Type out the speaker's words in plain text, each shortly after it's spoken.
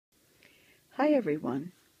Hi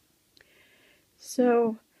everyone.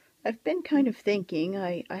 So I've been kind of thinking,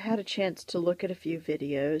 I had a chance to look at a few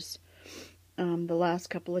videos the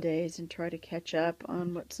last couple of days and try to catch up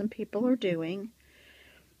on what some people are doing.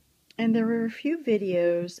 And there were a few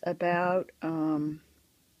videos about,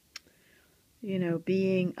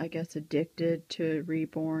 being, I guess, addicted to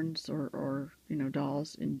reborns or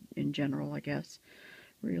dolls in general, I guess,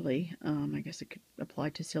 really. I guess it could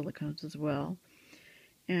apply to silicones as well.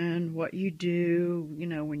 And what you do,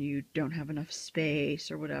 when you don't have enough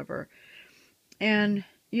space or whatever. And,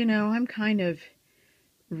 I'm kind of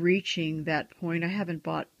reaching that point. I haven't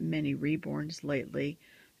bought many reborns lately.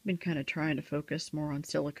 I've been kind of trying to focus more on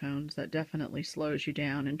silicones. That definitely slows you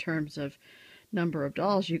down in terms of number of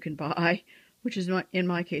dolls you can buy, which is, in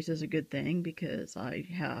my case, is a good thing because I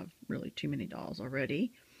have really too many dolls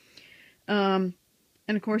already. And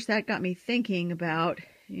of course, that got me thinking about,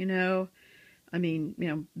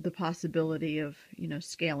 the possibility of,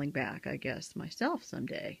 scaling back, I guess, myself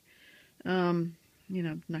someday. Not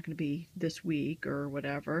going to be this week or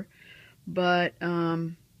whatever, but,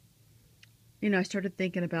 I started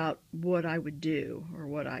thinking about what I would do or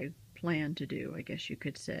what I plan to do, I guess you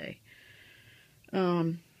could say.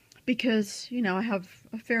 Because, I have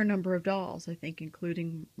a fair number of dolls, I think,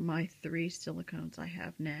 including my 3 silicones I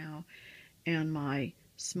have now and my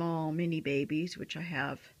small mini babies, which I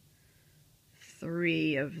have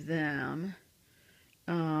 3 of them.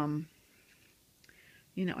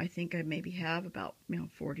 I think I maybe have about,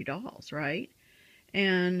 40 dolls, right?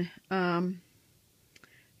 And,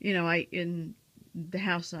 in the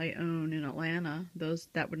house I own in Atlanta,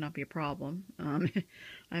 that would not be a problem. I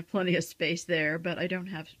have plenty of space there, but I don't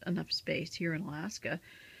have enough space here in Alaska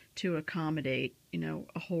to accommodate,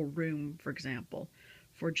 a whole room, for example,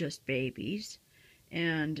 for just babies.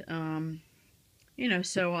 And,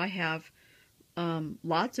 so I have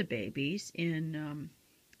lots of babies in,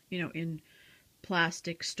 in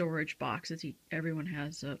plastic storage boxes. Everyone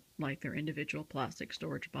has like their individual plastic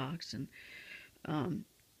storage box, and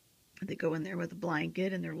they go in there with a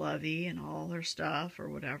blanket and their lovey and all their stuff or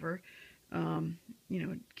whatever.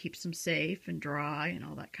 It keeps them safe and dry and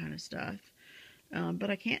all that kind of stuff. But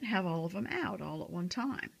I can't have all of them out all at one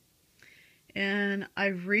time. And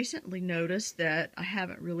I've recently noticed that I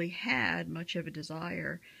haven't really had much of a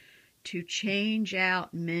desire to change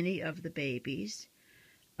out many of the babies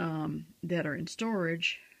that are in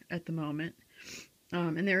storage at the moment.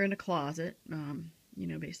 And they're in a closet,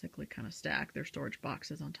 basically kind of stacked. Their storage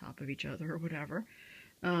boxes on top of each other or whatever.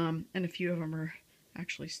 And a few of them are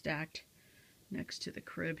actually stacked next to the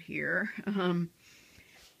crib here.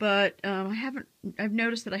 But I've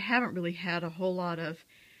noticed that I haven't really had a whole lot of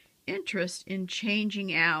interest in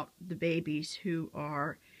changing out the babies who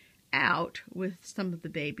are out with some of the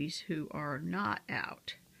babies who are not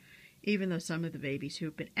out, even though some of the babies who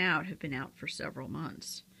have been out for several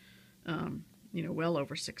months, well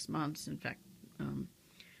over 6 months. In fact,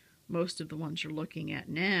 most of the ones you're looking at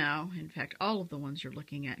now, in fact, all of the ones you're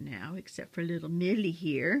looking at now, except for little Millie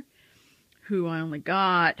here, who I only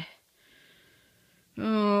got,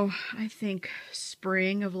 I think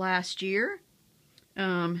spring of last year.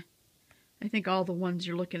 I think all the ones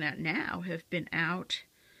you're looking at now have been out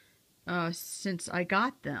since I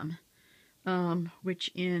got them,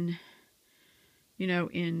 which in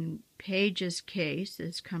Paige's case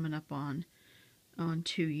is coming up on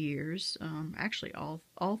 2 years. Actually, all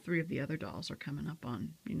 3 of the other dolls are coming up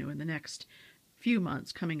on, in the next few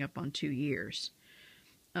months, coming up on 2 years.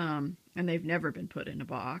 And they've never been put in a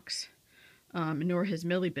box. Nor has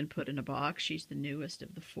Millie been put in a box. She's the newest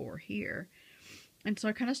of the 4 here. And so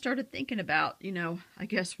I kind of started thinking about, I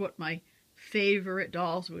guess what my favorite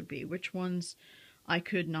dolls would be, which ones I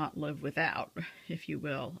could not live without, if you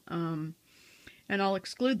will. And I'll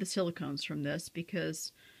exclude the silicones from this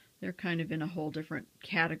because they're kind of in a whole different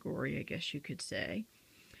category, I guess you could say.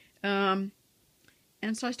 And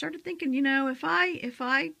so I started thinking, if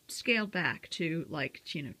I scaled back to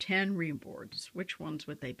 10 reborns, which ones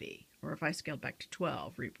would they be? Or if I scaled back to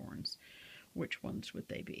 12 reborns, which ones would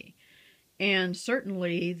they be? And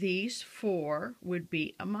certainly these 4 would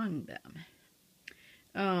be among them.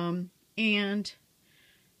 And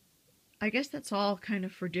I guess that's all kind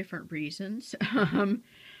of for different reasons.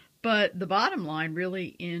 But the bottom line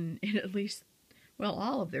really in at least, well,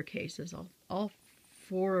 all of their cases, all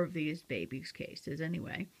 4 of these babies' cases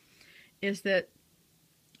anyway, is that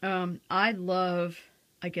I love,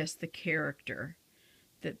 I guess, the character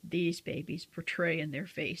that these babies portray in their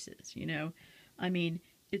faces, I mean,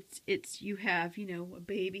 it's you have, a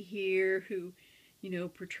baby here who,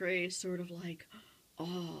 portrays sort of like,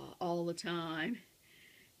 all the time.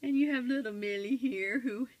 And you have little Millie here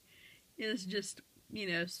who, is just,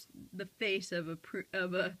 the face of a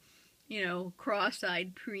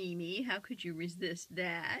cross-eyed preemie. How could you resist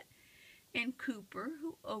that? And Cooper,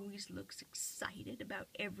 who always looks excited about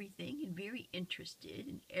everything and very interested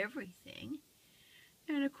in everything.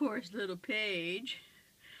 And of course, little Paige.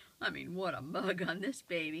 I mean, what a mug on this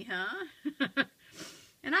baby, huh?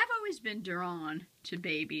 And I've always been drawn to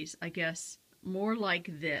babies, I guess, more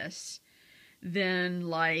like this than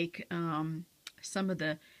like some of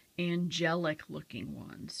the angelic looking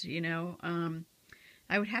ones,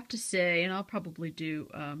 I would have to say, and I'll probably do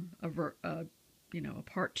a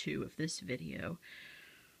part 2 of this video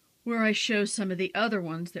where I show some of the other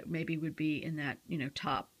ones that maybe would be in that,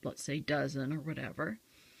 top, let's say, dozen or whatever.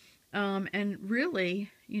 And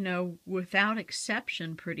really, without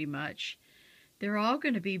exception, pretty much, they're all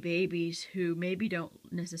going to be babies who maybe don't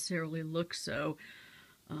necessarily look so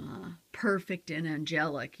perfect and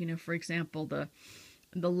angelic. For example, the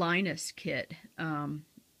Linus kit,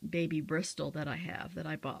 baby Bristol that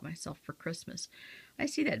I bought myself for Christmas. I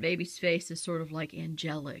see that baby's face as sort of like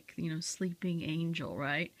angelic, sleeping angel,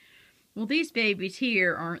 right? Well, these babies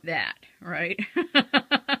here aren't that, right?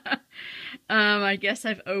 I guess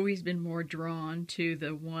I've always been more drawn to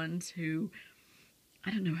the ones who, I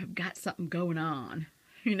don't know, have got something going on,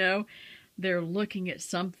 They're looking at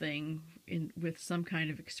something with some kind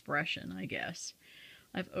of expression, I guess.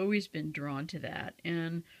 I've always been drawn to that,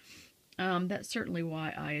 and that's certainly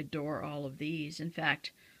why I adore all of these. In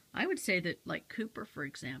fact, I would say that, like Cooper, for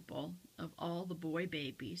example, of all the boy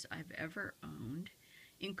babies I've ever owned,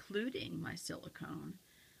 including my silicone,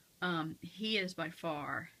 he is by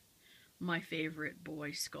far my favorite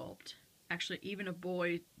boy sculpt. Actually, even a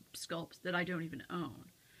boy sculpt that I don't even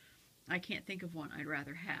own. I can't think of one I'd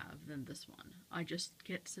rather have than this one. I just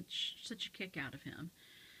get such a kick out of him,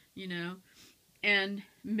 And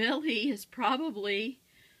Millie is probably,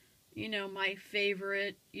 my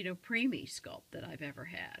favorite, preemie sculpt that I've ever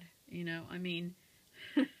had. I mean,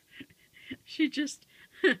 she just,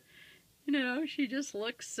 she just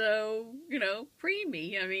looks so,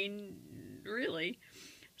 preemie. I mean, really.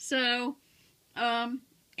 So,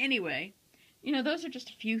 anyway, those are just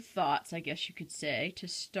a few thoughts, I guess you could say, to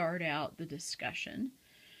start out the discussion.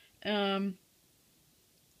 It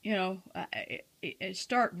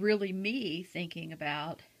start really me thinking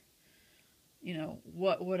about,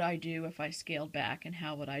 what would I do if I scaled back and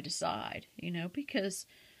how would I decide, because,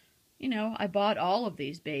 I bought all of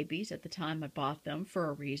these babies at the time I bought them for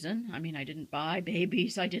a reason. I mean, I didn't buy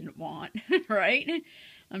babies I didn't want, right?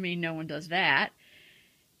 I mean, no one does that.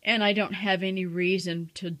 And I don't have any reason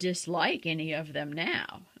to dislike any of them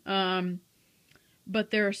now. But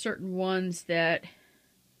there are certain ones that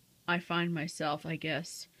I find myself, I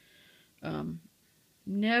guess,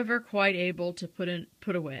 never quite able to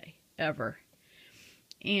put away, ever.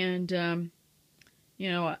 And,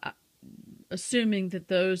 assuming that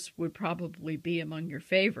those would probably be among your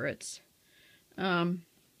favorites,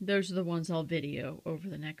 those are the ones I'll video over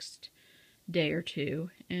the next day or two.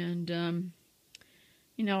 And,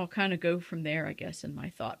 I'll kind of go from there, I guess, in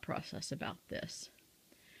my thought process about this.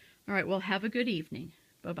 All right, well, have a good evening.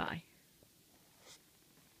 Bye-bye.